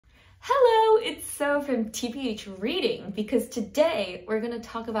Hello, it's So from TPH Reading, because today we're going to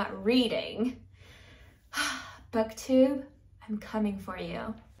talk about reading. BookTube, I'm coming for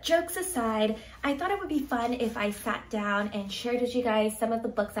you. Jokes aside, I thought it would be fun if I sat down and shared with you guys some of the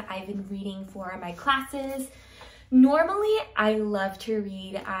books that I've been reading for my classes. Normally, I love to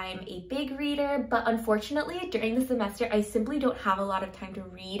read. I'm a big reader, but unfortunately, during the semester, I simply don't have a lot of time to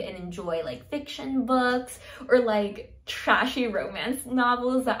read and enjoy like fiction books or like trashy romance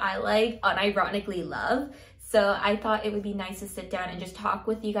novels that I like unironically love. So I thought it would be nice to sit down and just talk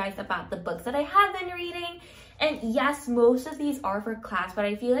with you guys about the books that I have been reading. And yes, most of these are for class, but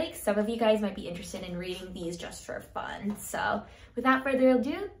I feel like some of you guys might be interested in reading these just for fun. So without further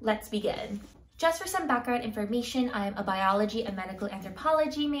ado, let's begin. Just for some background information, I'm a biology and medical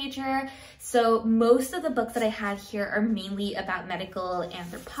anthropology major. So most of the books that I have here are mainly about medical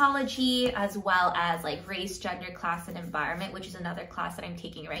anthropology, as well as like race, gender, class, and environment, which is another class that I'm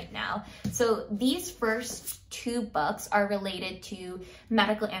taking right now. So these first two books are related to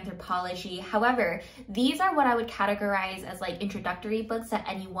medical anthropology. However, these are what I would categorize as like introductory books that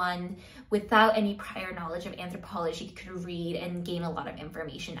anyone without any prior knowledge of anthropology could read and gain a lot of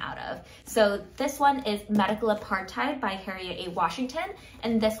information out of. So this one is Medical Apartheid by Harriet A. Washington,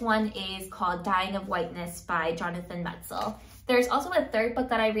 and this one is called Dying of Whiteness by Jonathan Metzl. There's also a third book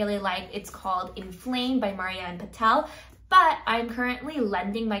that I really like. It's called Inflamed by Marianne Patel, but I'm currently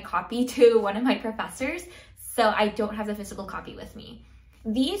lending my copy to one of my professors, so I don't have the physical copy with me.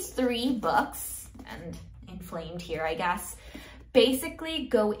 These three books, and Inflamed here, I guess, basically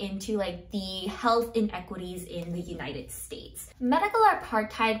go into like the health inequities in the United States. Medical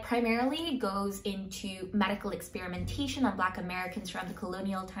Apartheid primarily goes into medical experimentation on Black Americans from the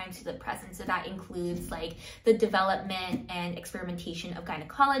colonial times to the present. So that includes like the development and experimentation of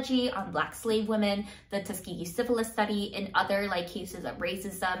gynecology on Black slave women, the Tuskegee syphilis study, and other like cases of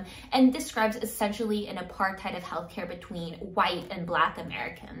racism, and describes essentially an apartheid of healthcare between white and Black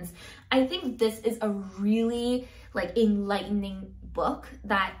Americans. I think this is a really like enlightening book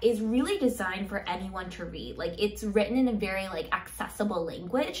that is really designed for anyone to read. Like, it's written in a very like accessible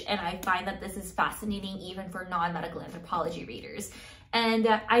language, and I find that this is fascinating even for non-medical anthropology readers. And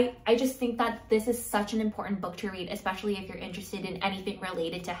I just think that this is such an important book to read, especially if you're interested in anything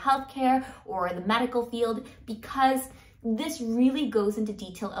related to healthcare or the medical field, because this really goes into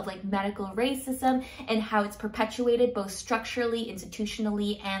detail of like medical racism and how it's perpetuated both structurally,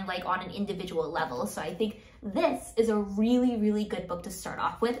 institutionally, and like on an individual level. So I think this is a really, really good book to start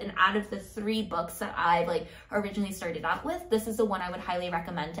off with. And out of the three books that I've like originally started out with, this is the one I would highly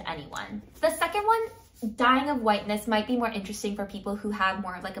recommend to anyone. The second one, Dying of Whiteness, might be more interesting for people who have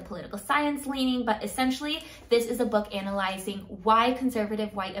more of like a political science leaning, but essentially this is a book analyzing why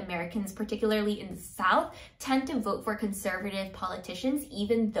conservative white Americans, particularly in the South, tend to vote for conservative politicians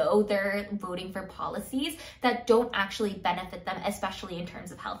even though they're voting for policies that don't actually benefit them, especially in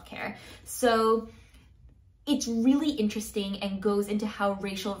terms of healthcare. So it's really interesting and goes into how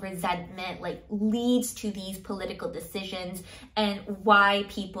racial resentment like leads to these political decisions and why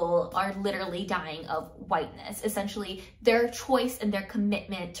people are literally dying of whiteness. Essentially, their choice and their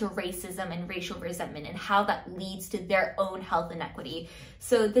commitment to racism and racial resentment and how that leads to their own health inequity.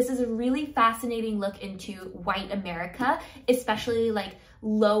 So this is a really fascinating look into white America, especially like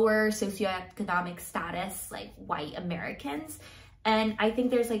lower socioeconomic status, like white Americans. And I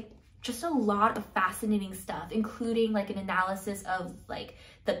think there's like just a lot of fascinating stuff, including like an analysis of like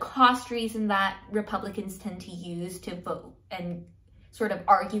the cost reason that Republicans tend to use to vote and sort of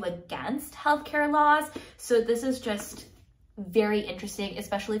argue against healthcare laws. So this is just very interesting,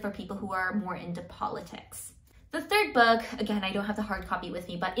 especially for people who are more into politics. The third book, again, I don't have the hard copy with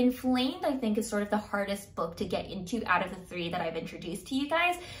me, but Inflamed, I think, is sort of the hardest book to get into out of the three that I've introduced to you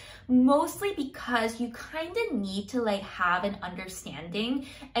guys, mostly because you kind of need to like have an understanding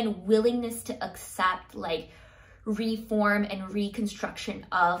and willingness to accept like reform and reconstruction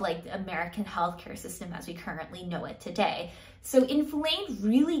of like the American healthcare system as we currently know it today. So Inflamed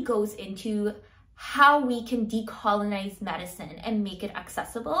really goes into how we can decolonize medicine and make it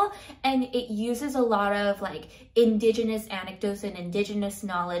accessible. And it uses a lot of like indigenous anecdotes and indigenous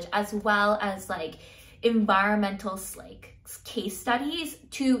knowledge, as well as like environmental like case studies,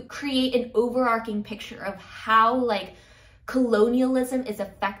 to create an overarching picture of how like colonialism is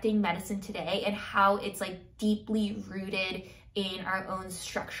affecting medicine today and how it's like deeply rooted in our own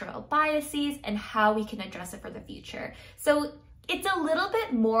structural biases and how we can address it for the future. So it's a little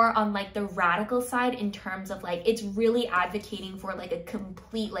bit more on like the radical side in terms of like it's really advocating for like a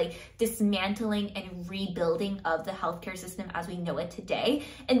complete like dismantling and rebuilding of the healthcare system as we know it today.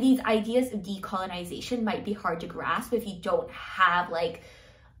 And these ideas of decolonization might be hard to grasp if you don't have like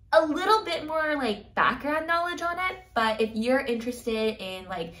a little bit more like background knowledge on it, but if you're interested in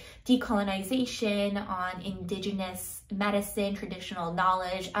like decolonization, on indigenous medicine, traditional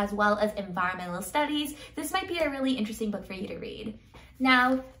knowledge, as well as environmental studies, this might be a really interesting book for you to read.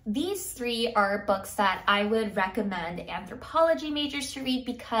 Now, these three are books that I would recommend anthropology majors to read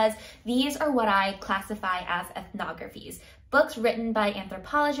because these are what I classify as ethnographies. Books written by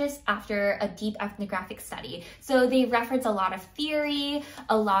anthropologists after a deep ethnographic study. So they reference a lot of theory,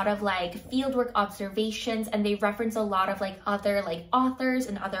 a lot of like fieldwork observations, and they reference a lot of like other like authors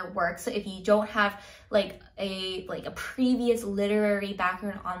and other works. So if you don't have like a previous literary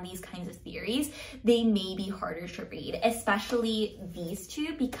background on these kinds of theories, they may be harder to read, especially these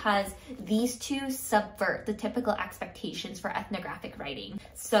two, because these two subvert the typical expectations for ethnographic writing.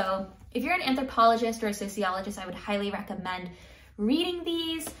 So if you're an anthropologist or a sociologist, I would highly recommend reading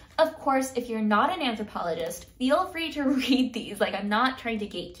these. Of course, if you're not an anthropologist, feel free to read these. Like, I'm not trying to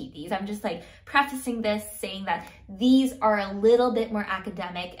gatekeep these. I'm just like prefacing this, saying that these are a little bit more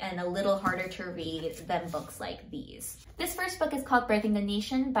academic and a little harder to read than books like these. This first book is called Birthing the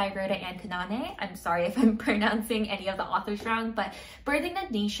Nation by Rhoda Ann Kanane. I'm sorry if I'm pronouncing any of the authors wrong, but Birthing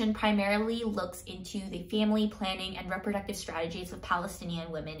the Nation primarily looks into the family planning and reproductive strategies of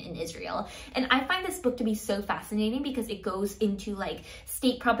Palestinian women in Israel. And I find this book to be so fascinating because it goes into like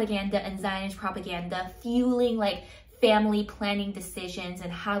state propaganda and Zionist propaganda, fueling like family planning decisions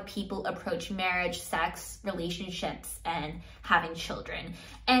and how people approach marriage, sex, relationships, and having children.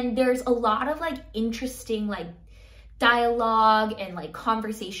 And there's a lot of like interesting like dialogue and like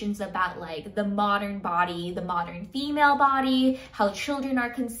conversations about like the modern body, the modern female body, how children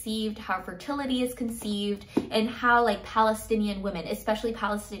are conceived, how fertility is conceived, and how like Palestinian women, especially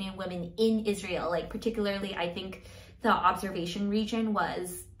Palestinian women in Israel, like particularly I think the observation region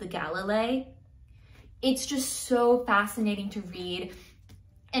was the Galilee. It's just so fascinating to read.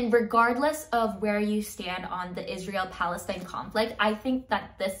 And regardless of where you stand on the Israel-Palestine conflict, I think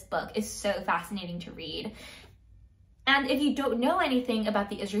that this book is so fascinating to read. And if you don't know anything about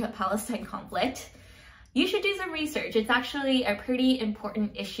the Israel-Palestine conflict, you should do some research. It's actually a pretty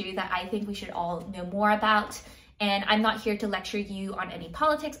important issue that I think we should all know more about. And I'm not here to lecture you on any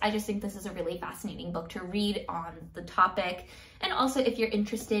politics. I just think this is a really fascinating book to read on the topic. And also if you're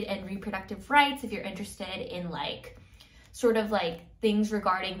interested in reproductive rights, if you're interested in like sort of like things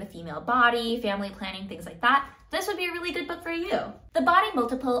regarding the female body, family planning, things like that, this would be a really good book for you. The Body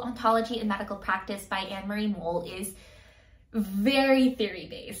Multiple Ontology and Medical Practice by Anne-Marie Moll is very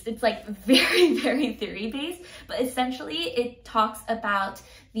theory-based. It's like very, very theory-based, but essentially it talks about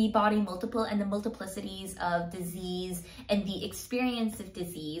the body multiple and the multiplicities of disease and the experience of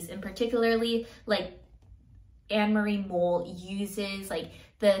disease, and particularly like Anne-Marie Moll uses like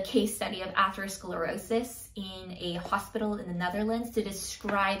the case study of atherosclerosis in a hospital in the Netherlands to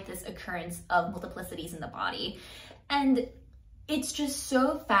describe this occurrence of multiplicities in the body. And it's just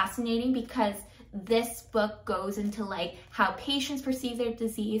so fascinating because this book goes into like how patients perceive their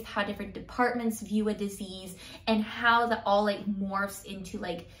disease, how different departments view a disease, and how that all like morphs into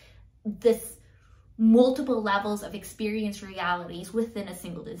like this multiple levels of experience realities within a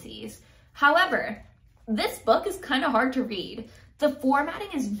single disease. However, this book is kind of hard to read. The formatting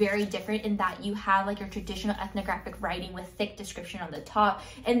is very different in that you have like your traditional ethnographic writing with thick description on the top,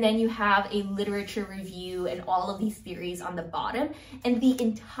 and then you have a literature review and all of these theories on the bottom, and the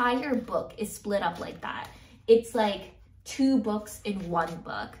entire book is split up like that. It's like two books in one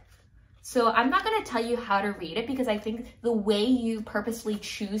book. So I'm not going to tell you how to read it because I think the way you purposely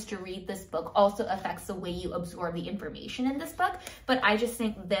choose to read this book also affects the way you absorb the information in this book, but I just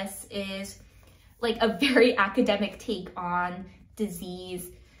think this is like a very academic take on disease,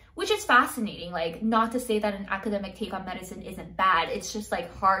 which is fascinating. Like, not to say that an academic take on medicine isn't bad, it's just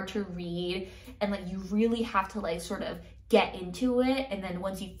like hard to read, and like you really have to like sort of get into it, and then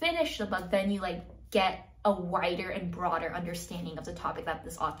once you finish the book, then you like get a wider and broader understanding of the topic that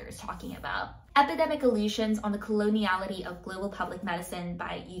this author is talking about. Epidemic Illusions on the Coloniality of Global Public Medicine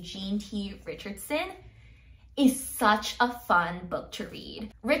by Eugene T. Richardson is such a fun book to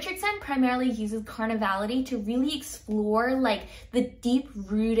read. Richardson primarily uses carnivality to really explore like the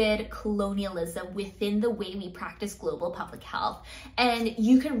deep-rooted colonialism within the way we practice global public health. And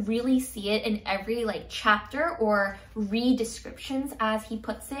you can really see it in every like chapter or read descriptions, as he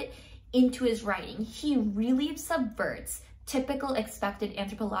puts it, into his writing. He really subverts typical expected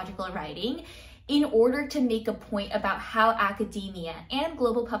anthropological writing in order to make a point about how academia and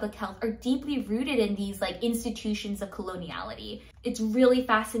global public health are deeply rooted in these like institutions of coloniality. It's really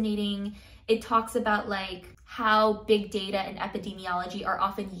fascinating. It talks about like how big data and epidemiology are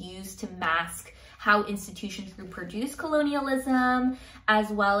often used to mask how institutions reproduce colonialism, as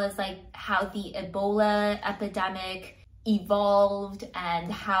well as like how the Ebola epidemic evolved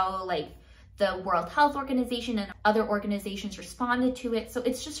and how like the World Health Organization and other organizations responded to it. So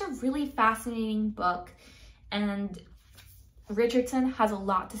it's just a really fascinating book, and Richardson has a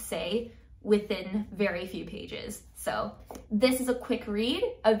lot to say within very few pages. So this is a quick read,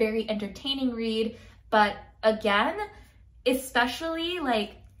 a very entertaining read, but again, especially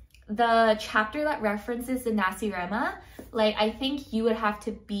like the chapter that references the Nasirema, like I think you would have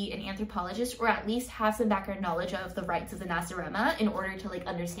to be an anthropologist or at least have some background knowledge of the rights of the Nasirema in order to like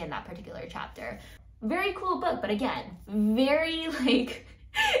understand that particular chapter. Very cool book, but again, very like,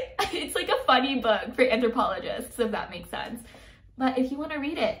 it's like a funny book for anthropologists, if that makes sense. But if you want to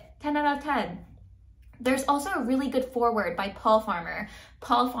read it, 10 out of 10. There's also a really good foreword by Paul Farmer.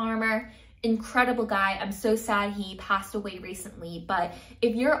 Paul Farmer, incredible guy. I'm so sad he passed away recently, but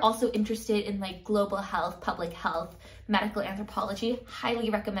if you're also interested in like global health, public health, medical anthropology, highly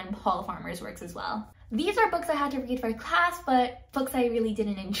recommend Paul Farmer's works as well. These are books I had to read for class, but books I really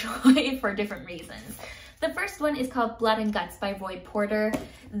didn't enjoy for different reasons. The first one is called Blood and Guts by Roy Porter.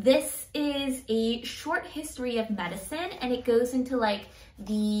 This is a short history of medicine, and it goes into like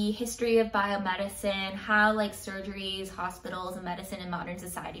the history of biomedicine, how like surgeries, hospitals, and medicine in modern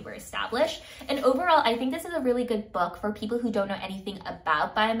society were established. And overall, I think this is a really good book for people who don't know anything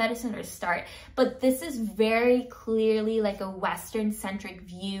about biomedicine or start, but this is very clearly like a Western-centric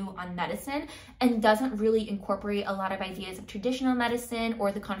view on medicine and doesn't really incorporate a lot of ideas of traditional medicine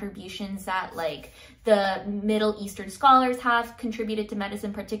or the contributions that like the Middle Eastern scholars have contributed to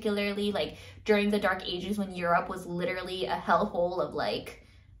medicine, particularly like during the Dark Ages when Europe was literally a hellhole of like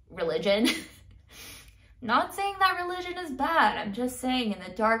religion. Not saying that religion is bad, I'm just saying in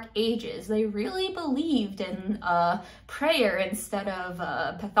the Dark Ages they really believed in prayer instead of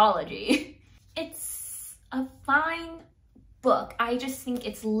pathology. It's a fine book. I just think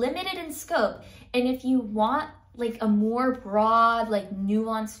it's limited in scope, and if you want like a more broad, like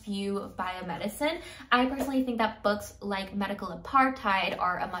nuanced view of biomedicine, I personally think that books like Medical Apartheid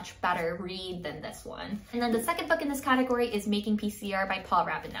are a much better read than this one. And then the second book in this category is Making PCR by Paul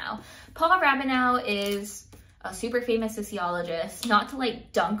Rabinow. Paul Rabinow is a super famous sociologist, not to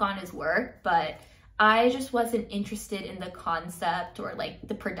like dunk on his work, but I just wasn't interested in the concept or like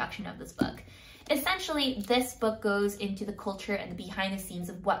the production of this book. Essentially, this book goes into the culture and the behind the scenes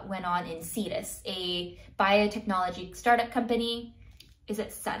of what went on in Cetus, a biotechnology startup company. Is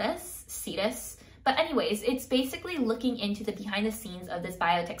it Cetus? Cetus? But anyways, it's basically looking into the behind the scenes of this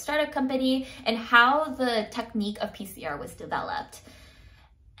biotech startup company and how the technique of PCR was developed.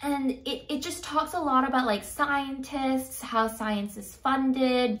 And it just talks a lot about like scientists, how science is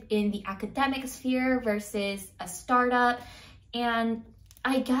funded in the academic sphere versus a startup. And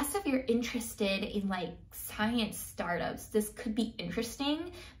I guess if you're interested in like science startups, this could be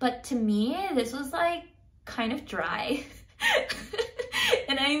interesting, but to me, this was like kind of dry.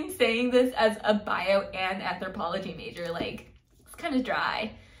 And I'm saying this as a bio and anthropology major, like it's kind of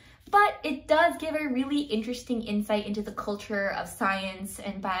dry. But it does give a really interesting insight into the culture of science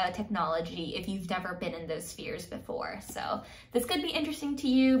and biotechnology if you've never been in those spheres before. So this could be interesting to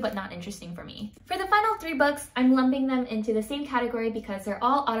you, but not interesting for me. For the final three books, I'm lumping them into the same category because they're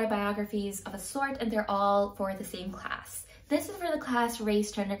all autobiographies of a sort and they're all for the same class. This is for the class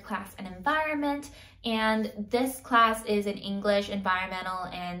Race, Gender, Class, and Environment, and this class is an English, environmental,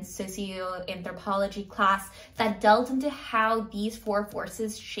 and socio-anthropology class that delves into how these four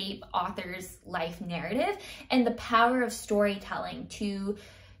forces shape authors' life narrative and the power of storytelling to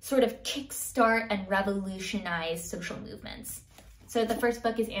sort of kickstart and revolutionize social movements. So the first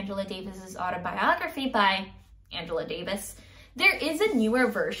book is Angela Davis's autobiography by Angela Davis. There is a newer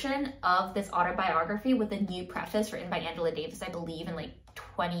version of this autobiography with a new preface written by Angela Davis, I believe in like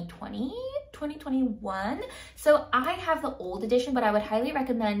 2020, 2021. So I have the old edition, but I would highly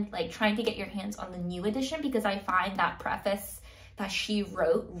recommend like trying to get your hands on the new edition because I find that preface that she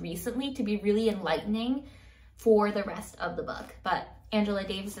wrote recently to be really enlightening for the rest of the book. But Angela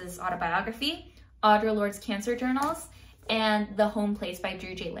Davis's autobiography, Audre Lorde's Cancer Journals, and The Home Place by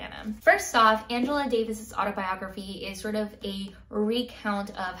Drew J. Lanham. First off, Angela Davis's autobiography is sort of a recount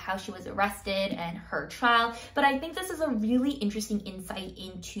of how she was arrested and her trial, but I think this is a really interesting insight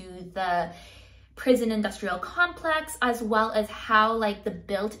into the prison industrial complex, as well as how like the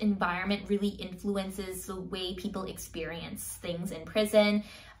built environment really influences the way people experience things in prison.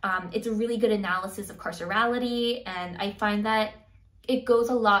 It's a really good analysis of carcerality, and I find that it goes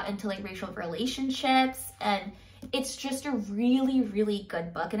a lot into like racial relationships, and it's just a really, really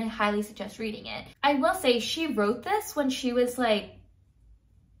good book, and I highly suggest reading it. I will say she wrote this when she was like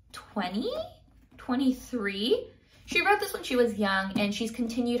 20, 23. She wrote this when she was young, and she's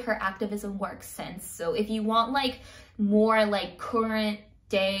continued her activism work since. So if you want like more like current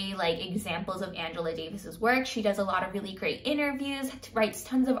day like examples of Angela Davis's work, she does a lot of really great interviews, writes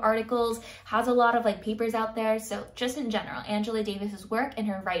tons of articles, has a lot of like papers out there. So just in general, Angela Davis's work and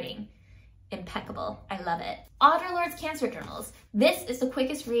her writing, impeccable. I love it. Audre Lorde's Cancer Journals. This is the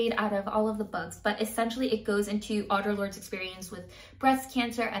quickest read out of all of the books, but essentially it goes into Audre Lorde's experience with breast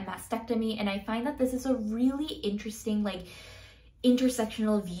cancer and mastectomy, and I find that this is a really interesting like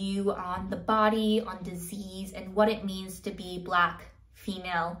intersectional view on the body, on disease, and what it means to be Black,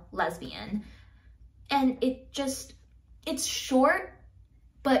 female, lesbian. And it's short,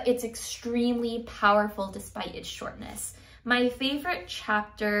 but it's extremely powerful despite its shortness. My favorite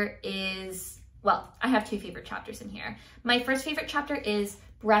chapter is, well, I have two favorite chapters in here. My first favorite chapter is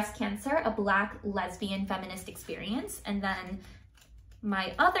Breast Cancer, a Black lesbian feminist experience. And then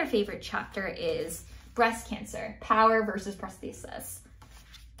my other favorite chapter is Breast Cancer, Power versus Prosthesis.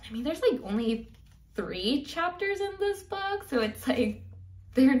 I mean, there's like only 3 chapters in this book, so it's like,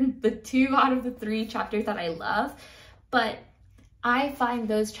 they're the 2 out of the 3 chapters that I love. But I find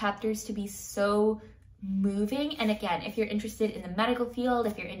those chapters to be so moving. And again, if you're interested in the medical field,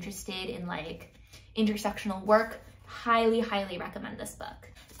 if you're interested in like intersectional work, highly, highly recommend this book.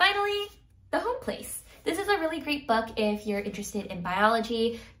 Finally, The Home Place. This is a really great book if you're interested in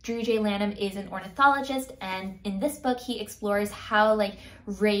biology. Drew J. Lanham is an ornithologist, and in this book he explores how like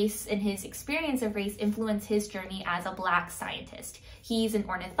race and his experience of race influenced his journey as a Black scientist. He's an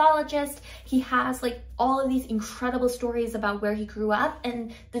ornithologist. He has like all of these incredible stories about where he grew up,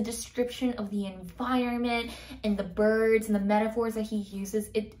 and the description of the environment and the birds and the metaphors that he uses,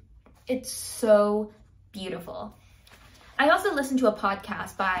 it's so beautiful. I also listened to a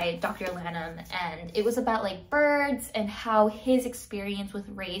podcast by Dr. Lanham, and it was about like birds and how his experience with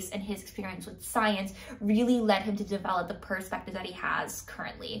race and his experience with science really led him to develop the perspective that he has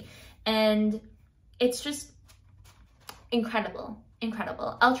currently. And it's just incredible,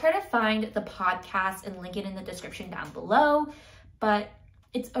 incredible. I'll try to find the podcast and link it in the description down below, but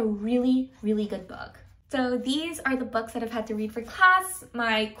it's a really, really good book. So these are the books that I've had to read for class,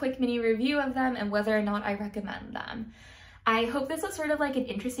 my quick mini review of them, and whether or not I recommend them. I hope this was sort of like an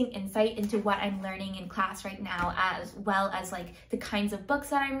interesting insight into what I'm learning in class right now, as well as like the kinds of books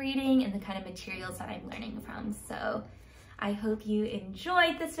that I'm reading and the kind of materials that I'm learning from. So I hope you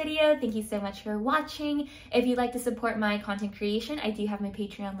enjoyed this video. Thank you so much for watching. If you'd like to support my content creation, I do have my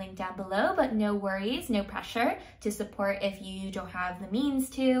Patreon link down below, but no worries, no pressure to support if you don't have the means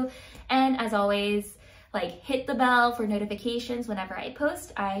to. And as always, like hit the bell for notifications whenever I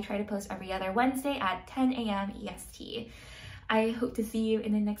post. I try to post every other Wednesday at 10 a.m. EST. I hope to see you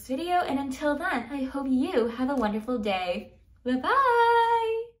in the next video, and until then, I hope you have a wonderful day. Bye-bye!